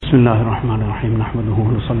بسم الله الرحمن الرحيم نحمده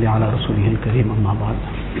ونصلي على رسوله الكريم أما بعد.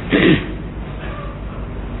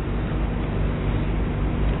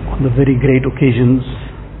 On the very great occasions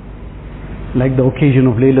like the occasion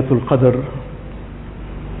of Laylatul Qadr,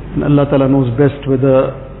 and Allah Ta'ala knows best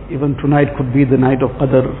whether even tonight could be the night of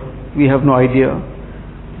Qadr. We have no idea,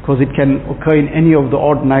 because it can occur in any of the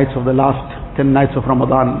odd nights of the last 10 nights of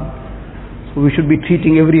Ramadan. So we should be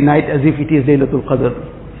treating every night as if it is Laylatul Qadr.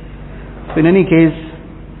 So in any case,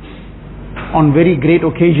 on very great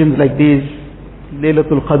occasions like these,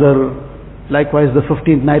 Laylatul Qadr, likewise the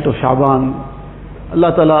 15th night of Shaban,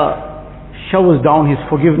 Allah Ta'ala showers down His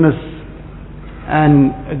forgiveness,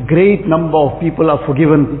 and a great number of people are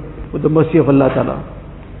forgiven with the mercy of Allah Ta'ala.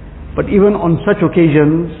 But even on such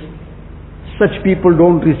occasions, such people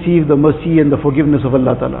don't receive the mercy and the forgiveness of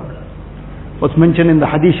Allah Ta'ala. What's mentioned in the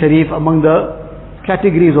Hadith Sharif among the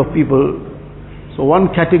categories of people, so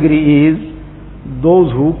one category is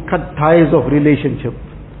those who cut ties of relationship.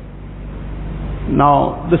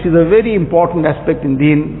 Now, this is a very important aspect in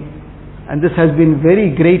Deen, and this has been very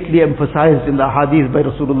greatly emphasized in the Hadith by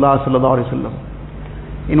Rasulullah sallallahu alaihi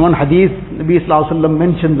wasallam. In one Hadith, Nabi sallallahu alaihi wasallam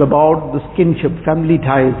mentions about the skinship, family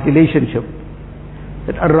ties, relationship,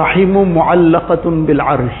 that ar-rahimu mu'allaqatun bil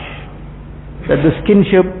arsh, that the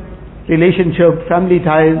skinship, relationship, family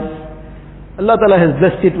ties, Allah Ta'ala has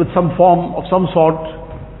blessed it with some form of some sort,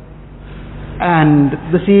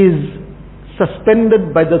 and this is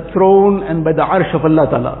suspended by the throne and by the arsh of Allah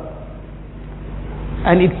Ta'ala,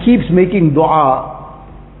 and it keeps making dua,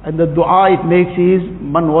 and the dua it makes is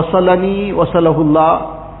man wasalani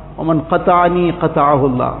wasalahullah wa man qata'ani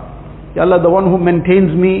qata'ahullah. Ya Allah, the one who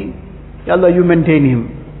maintains me, Ya Allah, you maintain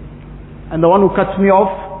him, and the one who cuts me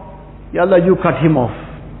off, Ya Allah, you cut him off.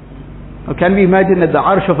 Now can we imagine that the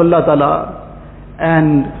arsh of Allah Ta'ala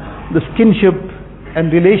and the skinship and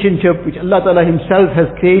relationship which Allah Ta'ala Himself has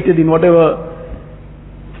created in whatever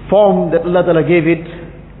form that Allah Ta'ala gave it,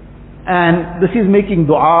 and this is making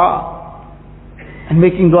dua, and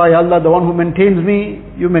making dua, Ya Allah, the one who maintains me,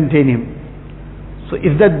 you maintain him. So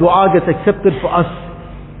if that dua gets accepted for us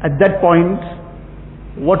at that point,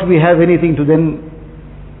 what we have anything to then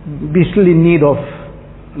be still in need of?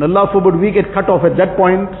 And Allah forbid we get cut off at that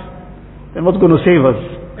point, then what's going to save us?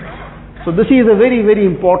 So this is a very, very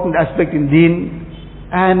important aspect in Deen,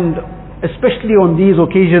 and especially on these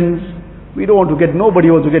occasions, we don't want to get,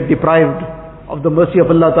 nobody wants to get deprived of the mercy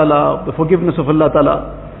of Allah Ta'ala, of the forgiveness of Allah Ta'ala.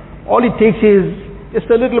 All it takes is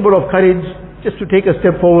just a little bit of courage, just to take a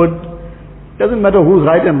step forward. Doesn't matter who's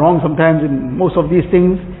right and wrong sometimes in most of these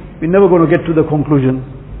things, we're never going to get to the conclusion.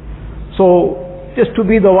 So just to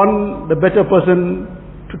be the one, the better person,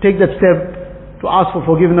 to take that step, to ask for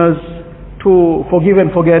forgiveness, to forgive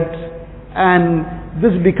and forget, and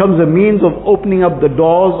this becomes a means of opening up the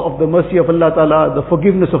doors of the mercy of Allah Ta'ala, the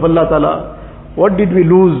forgiveness of Allah Ta'ala. What did we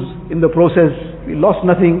lose in the process? We lost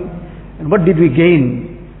nothing. And what did we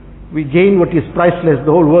gain? We gain what is priceless.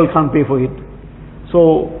 The whole world can't pay for it.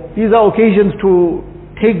 So these are occasions to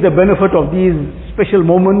take the benefit of these special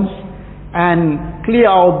moments and clear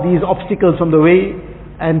out these obstacles from the way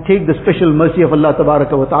and take the special mercy of Allah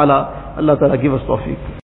Tabaraka wa Ta'ala. Allah Ta'ala give us tawfiq.